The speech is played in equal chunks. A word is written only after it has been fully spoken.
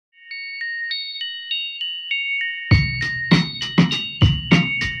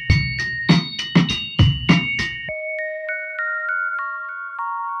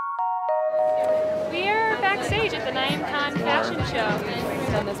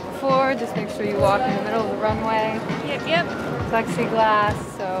before, just make sure you walk in the middle of the runway. Yep, yep. Plexiglass,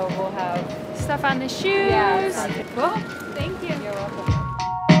 so we'll have Stuff on the shoes. yeah. Cool. Thank you. You're welcome.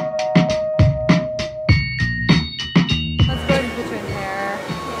 Let's go ahead and put you in hair.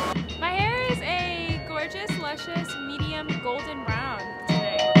 My hair is a gorgeous, luscious, medium golden brown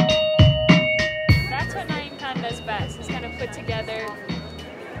today. That's what Naeem Kahn does best, is kind of put together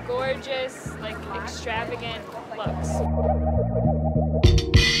gorgeous, like extravagant looks.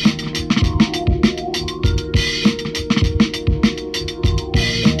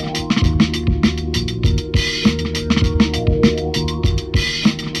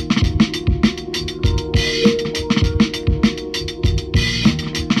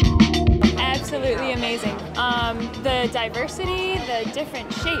 Absolutely amazing. The diversity, the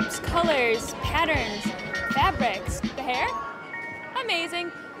different shapes, colors, patterns, fabrics, the hair,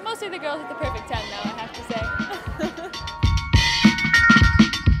 amazing. Mostly the girls at the perfect 10 though, I have to say.